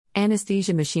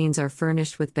Anesthesia machines are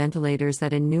furnished with ventilators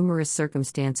that in numerous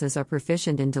circumstances are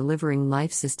proficient in delivering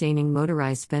life-sustaining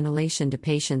motorized ventilation to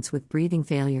patients with breathing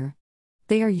failure.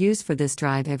 They are used for this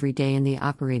drive every day in the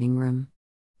operating room.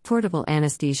 Portable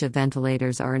anesthesia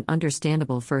ventilators are an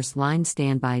understandable first-line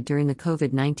standby during the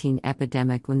COVID-19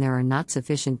 epidemic when there are not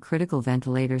sufficient critical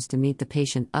ventilators to meet the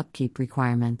patient upkeep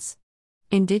requirements.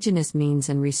 Indigenous means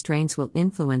and restraints will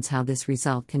influence how this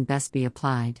result can best be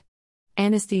applied.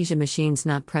 Anesthesia machines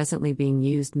not presently being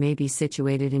used may be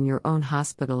situated in your own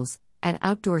hospitals, at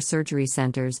outdoor surgery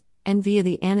centers, and via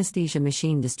the anesthesia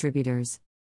machine distributors.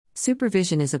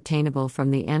 Supervision is obtainable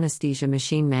from the anesthesia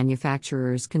machine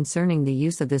manufacturers concerning the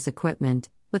use of this equipment,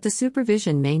 but the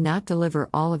supervision may not deliver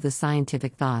all of the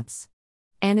scientific thoughts.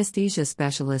 Anesthesia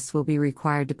specialists will be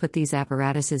required to put these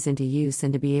apparatuses into use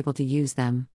and to be able to use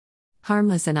them.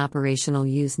 Harmless and operational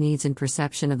use needs and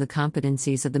perception of the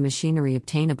competencies of the machinery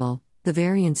obtainable, the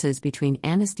variances between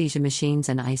anesthesia machines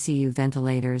and ICU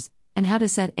ventilators, and how to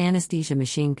set anesthesia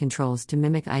machine controls to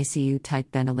mimic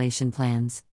ICU-type ventilation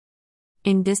plans.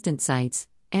 In distant sites,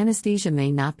 anesthesia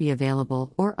may not be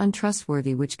available or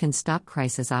untrustworthy, which can stop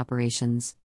crisis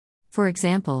operations. For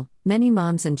example, many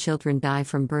moms and children die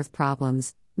from birth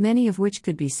problems, many of which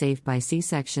could be saved by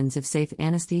C-sections if safe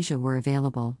anesthesia were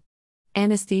available.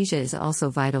 Anesthesia is also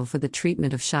vital for the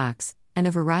treatment of shocks, and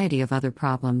a variety of other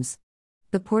problems.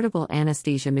 The portable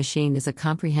anesthesia machine is a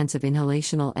comprehensive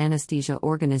inhalational anesthesia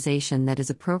organization that is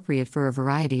appropriate for a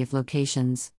variety of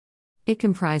locations. It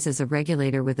comprises a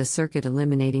regulator with a circuit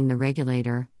eliminating the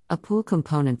regulator, a pool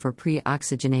component for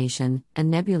pre-oxygenation, a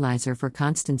nebulizer for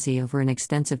constancy over an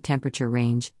extensive temperature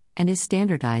range, and is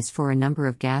standardized for a number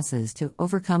of gases to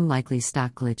overcome likely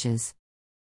stock glitches.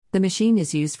 The machine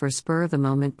is used for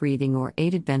spur-of-the-moment breathing or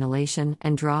aided ventilation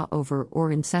and draw-over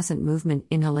or incessant movement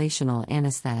inhalational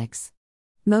anesthetics.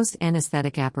 Most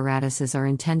anesthetic apparatuses are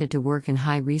intended to work in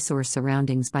high-resource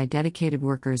surroundings by dedicated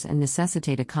workers and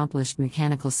necessitate accomplished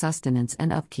mechanical sustenance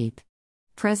and upkeep.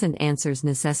 Present answers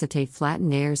necessitate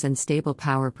flattened airs and stable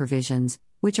power provisions,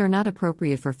 which are not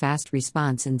appropriate for fast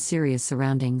response in serious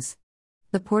surroundings.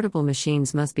 The portable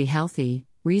machines must be healthy,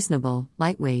 reasonable,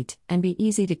 lightweight, and be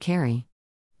easy to carry.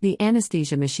 The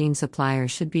anesthesia machine supplier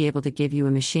should be able to give you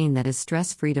a machine that is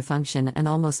stress-free to function and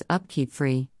almost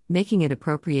upkeep-free, making it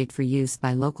appropriate for use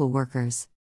by local workers.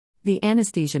 The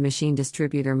anesthesia machine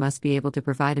distributor must be able to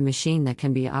provide a machine that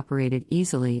can be operated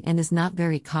easily and is not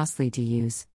very costly to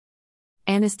use.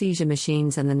 Anesthesia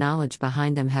machines and the knowledge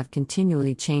behind them have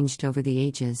continually changed over the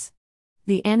ages.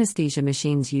 The anesthesia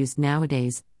machines used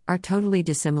nowadays are totally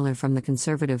dissimilar from the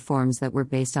conservative forms that were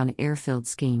based on air-filled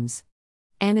schemes.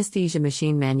 Anesthesia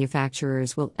machine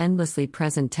manufacturers will endlessly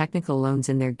present technical loans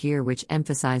in their gear which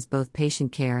emphasize both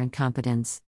patient care and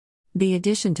competence. The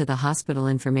addition to the hospital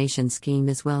information scheme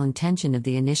is well-intentioned of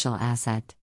the initial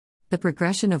asset. The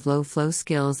progression of low-flow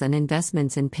skills and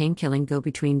investments in painkilling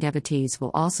go-between devotees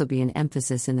will also be an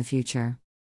emphasis in the future.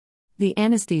 The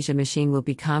anesthesia machine will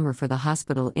be calmer for the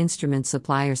hospital instrument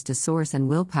suppliers to source and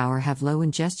willpower have low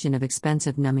ingestion of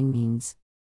expensive numbing means.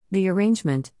 The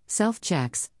arrangement,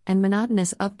 self-checks, and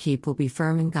monotonous upkeep will be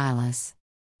firm and guileless.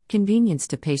 Convenience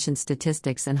to patient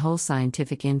statistics and whole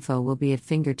scientific info will be at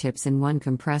fingertips in one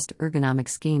compressed ergonomic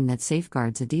scheme that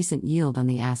safeguards a decent yield on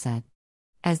the asset.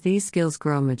 As these skills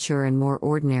grow mature and more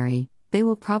ordinary, they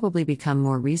will probably become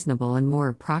more reasonable and more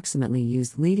approximately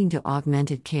used, leading to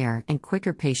augmented care and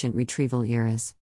quicker patient retrieval eras.